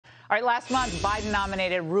All right, last month, Biden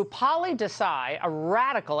nominated Rupali Desai, a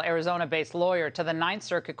radical Arizona-based lawyer, to the Ninth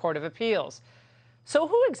Circuit Court of Appeals. So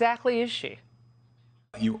who exactly is she?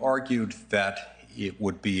 You argued that it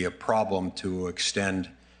would be a problem to extend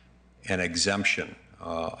an exemption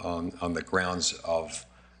on the grounds of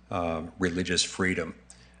religious freedom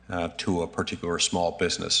to a particular small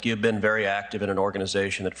business. You've been very active in an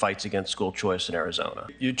organization that fights against school choice in Arizona.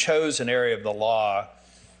 You chose an area of the law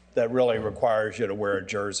that really requires you to wear a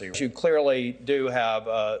jersey. You clearly do have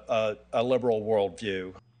a liberal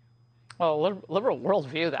worldview. Well, liberal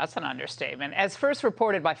worldview, that's an understatement. As first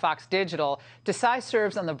reported by Fox Digital, Desai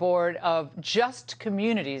serves on the board of Just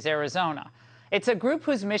Communities Arizona. It's a group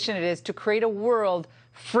whose mission it is to create a world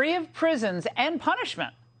free of prisons and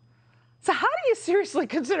punishment. So how do you seriously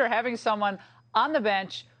consider having someone on the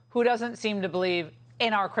bench who doesn't seem to believe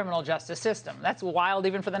in our criminal justice system? That's wild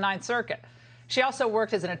even for the Ninth Circuit. She also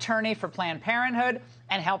worked as an attorney for Planned Parenthood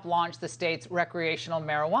and helped launch the state's recreational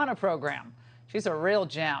marijuana program. She's a real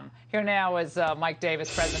gem. Here now is Mike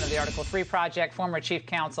Davis, president of the Article 3 Project, former chief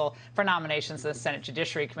counsel for nominations to the Senate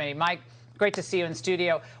Judiciary Committee. Mike, great to see you in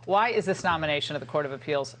studio. Why is this nomination of the Court of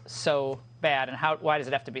Appeals so bad, and why does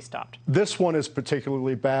it have to be stopped? This one is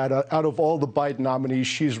particularly bad. Out of all the Biden nominees,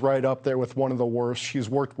 she's right up there with one of the worst. She's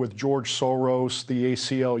worked with George Soros, the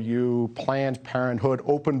ACLU, Planned Parenthood,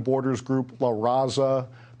 Open Borders Group, La Raza,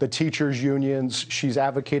 the teachers' unions. She's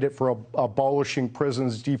advocated for abolishing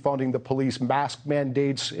prisons, defunding the police, mask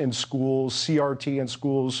mandates in schools, CRT in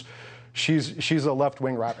schools. She's a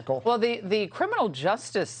left-wing radical. Well, the criminal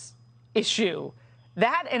justice issue,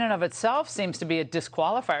 that in and of itself seems to be a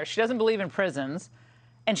disqualifier. She doesn't believe in prisons,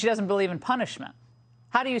 and she doesn't believe in punishment.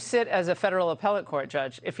 How do you sit as a federal appellate court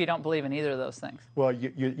judge if you don't believe in either of those things? Well,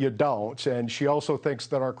 you don't. And she also thinks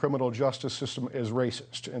that our criminal justice system is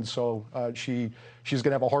racist. And so she's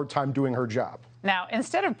going to have a hard time doing her job. Now,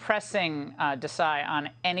 instead of pressing Desai on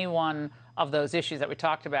any one of those issues that we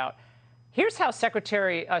talked about, here's how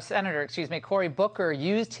Senator Cory Booker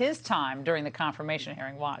used his time during the confirmation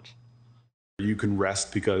hearing. Watch. You can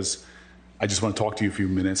rest because I just want to talk to you a few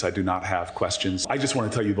minutes. I do not have questions. I just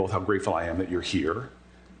want to tell you both how grateful I am that you're here,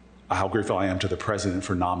 how grateful I am to the president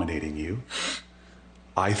for nominating you.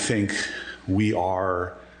 I think we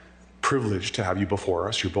are privileged to have you before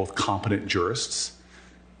us. You're both competent jurists.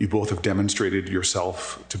 You both have demonstrated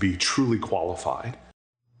yourself to be truly qualified.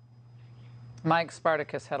 Mike,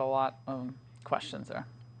 Spartacus had a lot of questions there.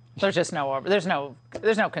 There's just there's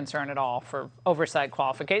no concern at all for oversight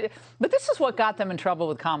qualification. But this is what got them in trouble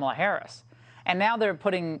with Kamala Harris. And now we're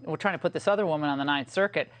trying to put this other woman on the Ninth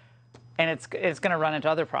Circuit, and it's going to run into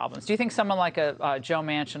other problems. Do you think someone like a Joe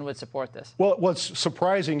Manchin would support this? Well, what's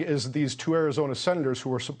surprising is these two Arizona senators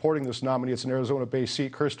who are supporting this nominee. It's an Arizona-based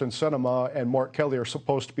seat. Kirsten Sinema and Mark Kelly are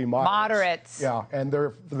supposed to be moderates. Yeah, and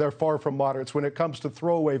they're far from moderates. When it comes to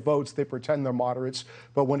throwaway votes, they pretend they're moderates.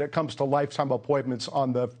 But when it comes to lifetime appointments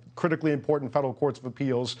on the critically important federal courts of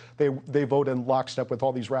appeals, they vote in lockstep with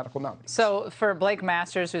all these radical nominees. So for Blake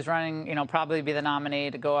Masters, who's running, probably be the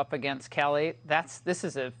nominee to go up against Kelly, this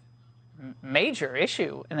is a major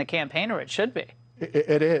issue in the campaign, or it should be.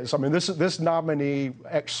 It is. I mean, this nominee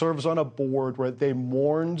serves on a board where they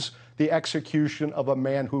mourns the execution of a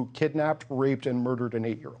man who kidnapped, raped, and murdered an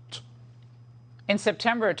 8-year-old. In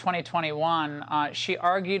September of 2021, she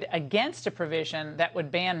argued against a provision that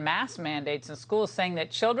would ban mask mandates in schools, saying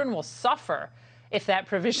that children will suffer if that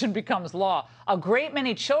provision becomes law. A great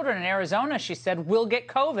many children in Arizona, she said, will get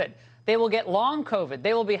COVID. They will get long COVID.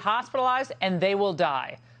 They will be hospitalized, and they will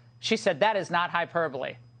die. She said that is not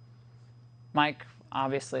hyperbole. Mike,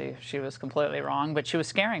 obviously, she was completely wrong, but she was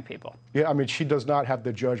scaring people. Yeah, I mean, she does not have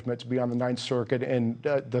the judgment to be on the Ninth Circuit. And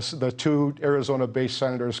the two Arizona-based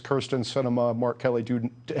senators, Kirsten Sinema, Mark Kelly,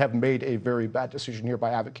 have made a very bad decision here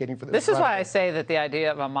by advocating for this. This is why I say that the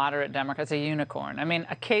idea of a moderate Democrat is a unicorn. I mean,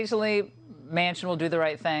 occasionally Manchin will do the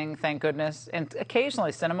right thing, thank goodness, and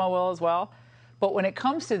occasionally Sinema will as well. But when it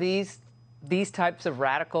comes to these types of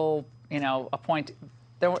radical,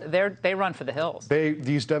 they run for the hills.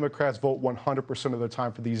 These Democrats vote 100% of the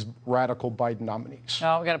time for these radical Biden nominees.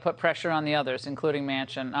 No, we've got to put pressure on the others, including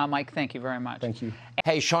Manchin. Mike, thank you very much. Thank you.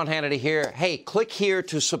 Hey, Sean Hannity here. Hey, click here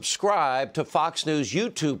to subscribe to Fox News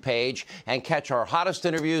YouTube page and catch our hottest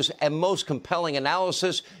interviews and most compelling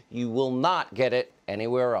analysis. You will not get it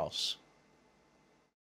anywhere else.